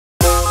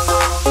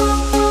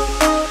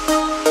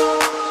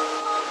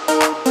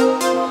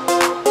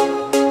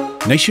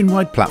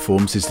Nationwide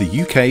Platforms is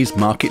the UK's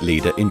market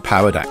leader in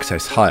powered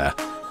access hire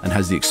and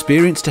has the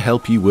experience to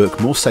help you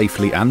work more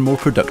safely and more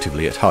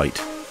productively at height.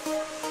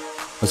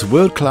 As a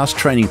world-class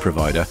training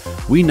provider,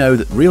 we know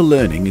that real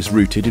learning is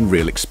rooted in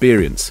real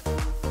experience.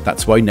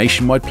 That's why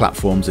Nationwide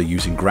Platforms are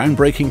using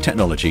groundbreaking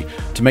technology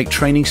to make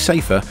training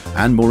safer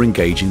and more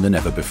engaging than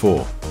ever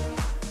before.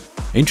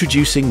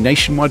 Introducing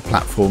Nationwide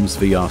Platforms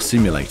VR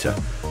Simulator,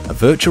 a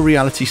virtual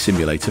reality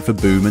simulator for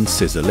boom and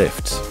scissor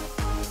lifts.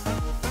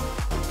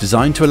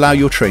 Designed to allow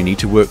your trainee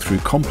to work through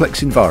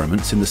complex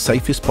environments in the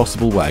safest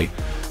possible way,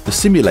 the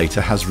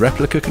simulator has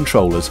replica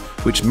controllers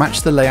which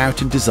match the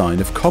layout and design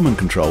of common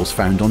controls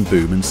found on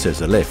boom and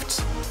scissor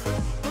lifts.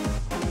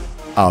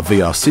 Our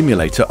VR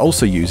simulator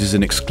also uses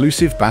an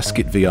exclusive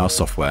basket VR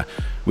software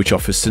which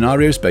offers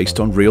scenarios based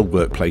on real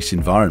workplace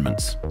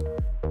environments.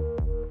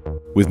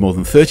 With more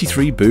than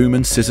 33 boom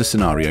and scissor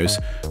scenarios,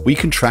 we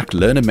can track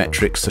learner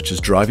metrics such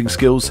as driving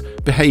skills,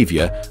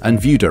 behaviour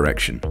and view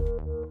direction.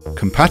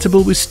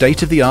 Compatible with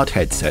state-of-the-art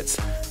headsets,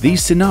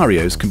 these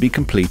scenarios can be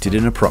completed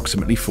in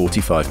approximately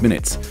 45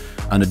 minutes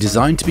and are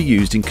designed to be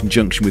used in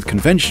conjunction with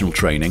conventional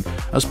training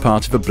as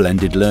part of a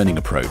blended learning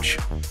approach.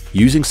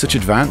 Using such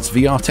advanced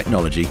VR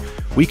technology,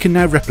 we can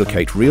now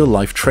replicate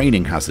real-life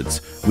training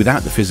hazards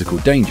without the physical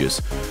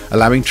dangers,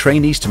 allowing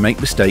trainees to make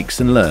mistakes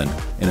and learn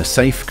in a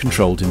safe,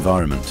 controlled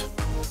environment.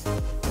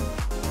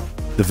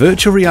 The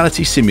Virtual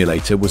Reality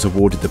Simulator was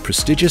awarded the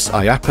prestigious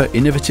IAPA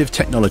Innovative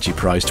Technology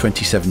Prize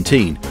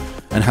 2017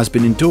 and has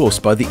been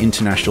endorsed by the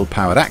International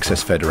Powered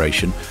Access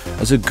Federation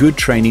as a good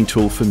training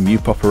tool for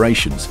MUP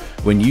operations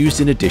when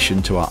used in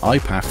addition to our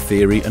IPAF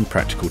theory and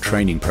practical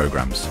training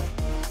programs.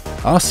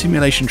 Our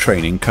simulation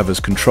training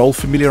covers control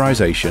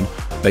familiarization,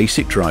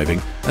 basic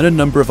driving and a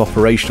number of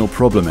operational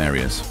problem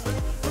areas.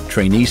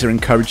 Trainees are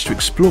encouraged to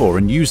explore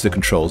and use the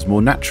controls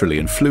more naturally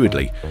and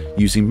fluidly,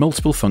 using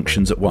multiple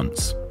functions at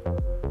once.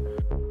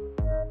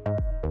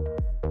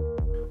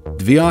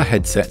 The VR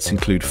headsets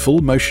include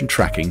full motion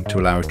tracking to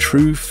allow a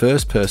true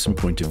first-person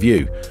point of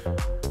view.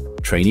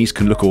 Trainees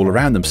can look all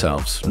around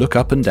themselves, look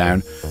up and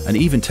down, and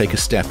even take a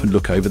step and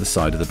look over the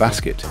side of the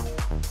basket.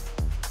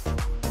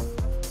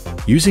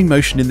 Using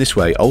motion in this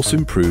way also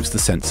improves the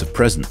sense of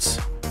presence.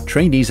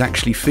 Trainees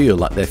actually feel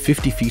like they're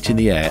 50 feet in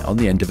the air on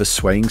the end of a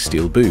swaying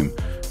steel boom,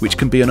 which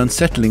can be an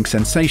unsettling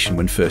sensation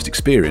when first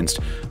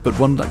experienced, but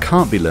one that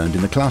can't be learned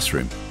in the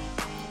classroom.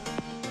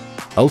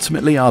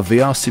 Ultimately, our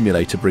VR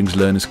simulator brings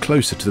learners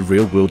closer to the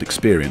real-world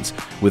experience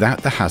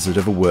without the hazard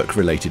of a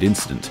work-related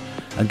incident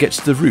and gets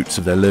to the roots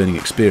of their learning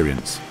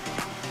experience.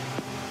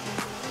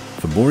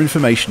 For more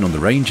information on the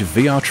range of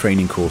VR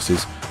training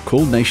courses,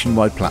 call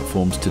Nationwide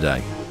Platforms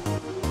today.